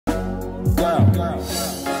Hi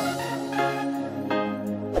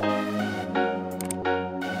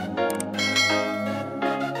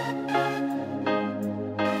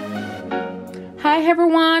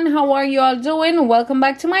everyone, how are you all doing? Welcome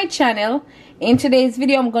back to my channel. In today's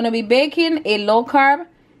video, I'm going to be baking a low carb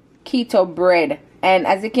keto bread. And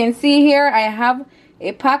as you can see here, I have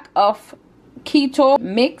a pack of keto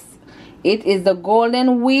mix. It is the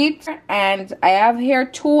golden wheat, and I have here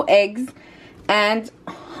 2 eggs and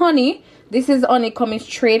honey. This is honey coming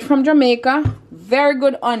straight from Jamaica. Very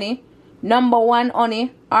good honey. #1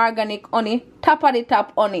 honey, organic honey, top of the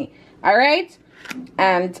top honey. All right,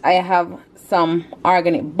 and I have some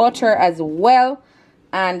organic butter as well,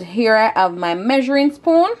 and here I have my measuring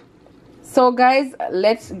spoon. So guys,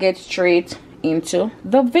 let's get straight into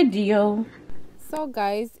the video. So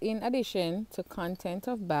guys, in addition to content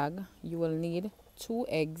of bag, you will need 2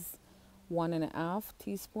 eggs, 1.5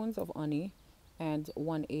 teaspoons of honey, and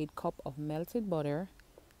 1/8 cup of melted butter,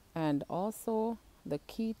 and also the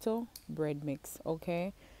keto bread mix.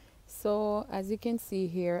 Okay, so as you can see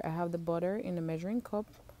here, I have the butter in a measuring cup,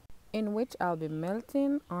 in which I'll be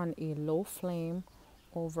melting on a low flame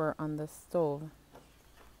over on the stove.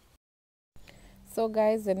 So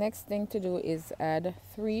guys, the next thing to do is add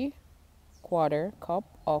 3/4 cup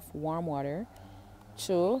of warm water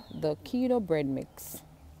to the keto bread mix.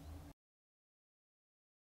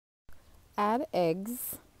 Add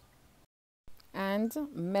eggs and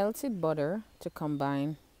melted butter to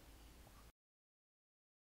combine.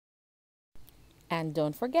 And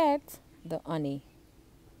don't forget the honey.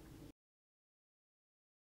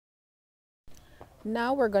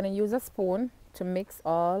 Now we're going to use a spoon to mix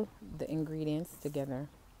all the ingredients together.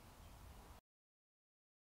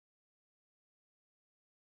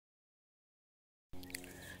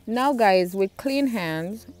 Now guys, with clean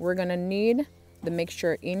hands, we're going to knead the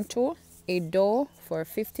mixture into a dough for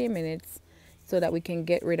 15 minutes so that we can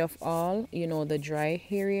get rid of all, the dry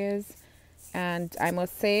areas. And I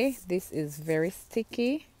must say, this is very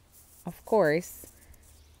sticky. Of course,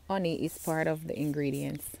 honey is part of the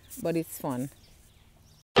ingredients, but it's fun.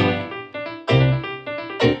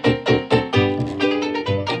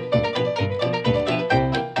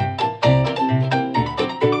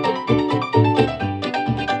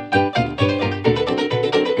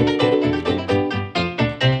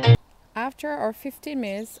 After our 15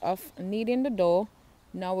 minutes of kneading the dough,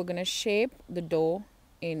 now we're going to shape the dough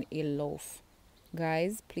in a loaf.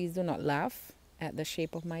 Guys, please do not laugh at the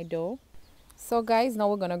shape of my dough. So guys, now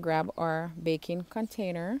we're going to grab our baking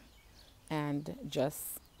container and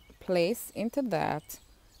just place into that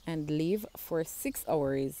and leave for 6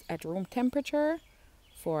 hours at room temperature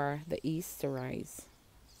for the yeast to rise.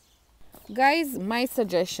 Guys, my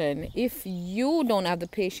suggestion, if you don't have the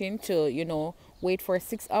patience to wait for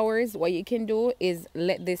 6 hours, what you can do is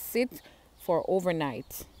let this sit for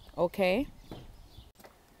overnight. Okay,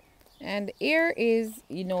 and here is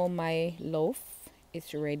my loaf.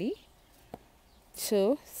 It's ready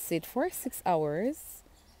to sit for 6 hours,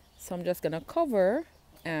 so I'm just gonna cover.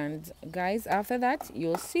 And guys, after that,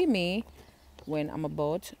 you'll see me when I'm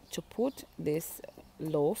about to put this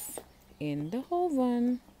loaf in the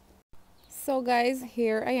oven. So guys,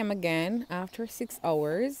 here I am again after 6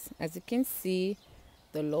 hours. As you can see,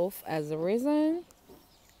 the loaf has risen,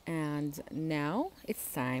 and now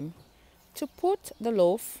it's time to put the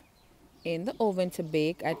loaf in the oven to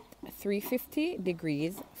bake at 350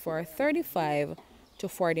 degrees for 35 to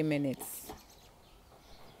 40 minutes.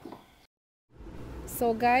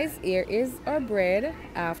 So guys, here is our bread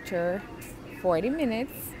after 40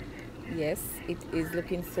 minutes. Yes, it is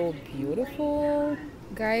looking so beautiful.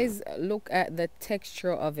 Guys, look at the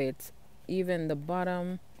texture of it. Even the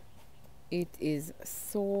bottom, it is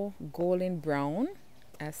so golden brown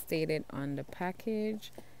as stated on the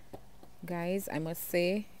package. Guys, I must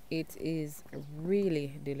say it is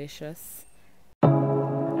really delicious.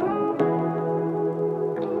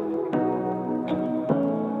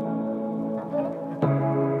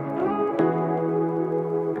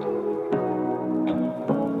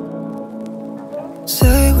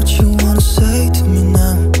 Say what you wanna say to me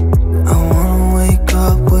now. I wanna wake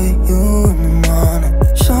up with you in the morning.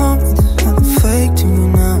 Show me there's nothing fake to me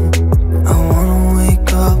now. I wanna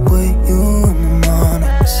wake up with you in the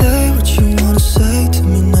morning. Say what you wanna say to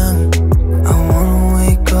me now. I wanna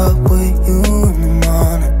wake up with you in the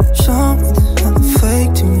morning. Show me there's nothing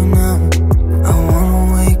fake to me now. I wanna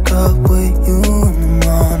wake up with you in the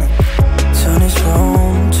morning. Turn this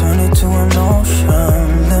room, turn it to an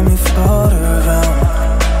ocean. Let me float around.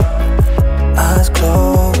 Eyes closed.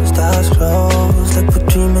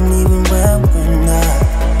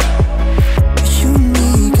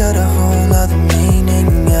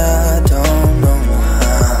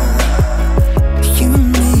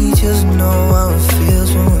 how it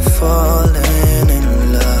feels when we're falling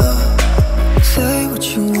in love. Say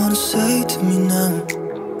what you wanna say to me now.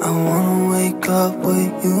 I wanna wake up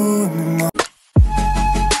with you in the morning.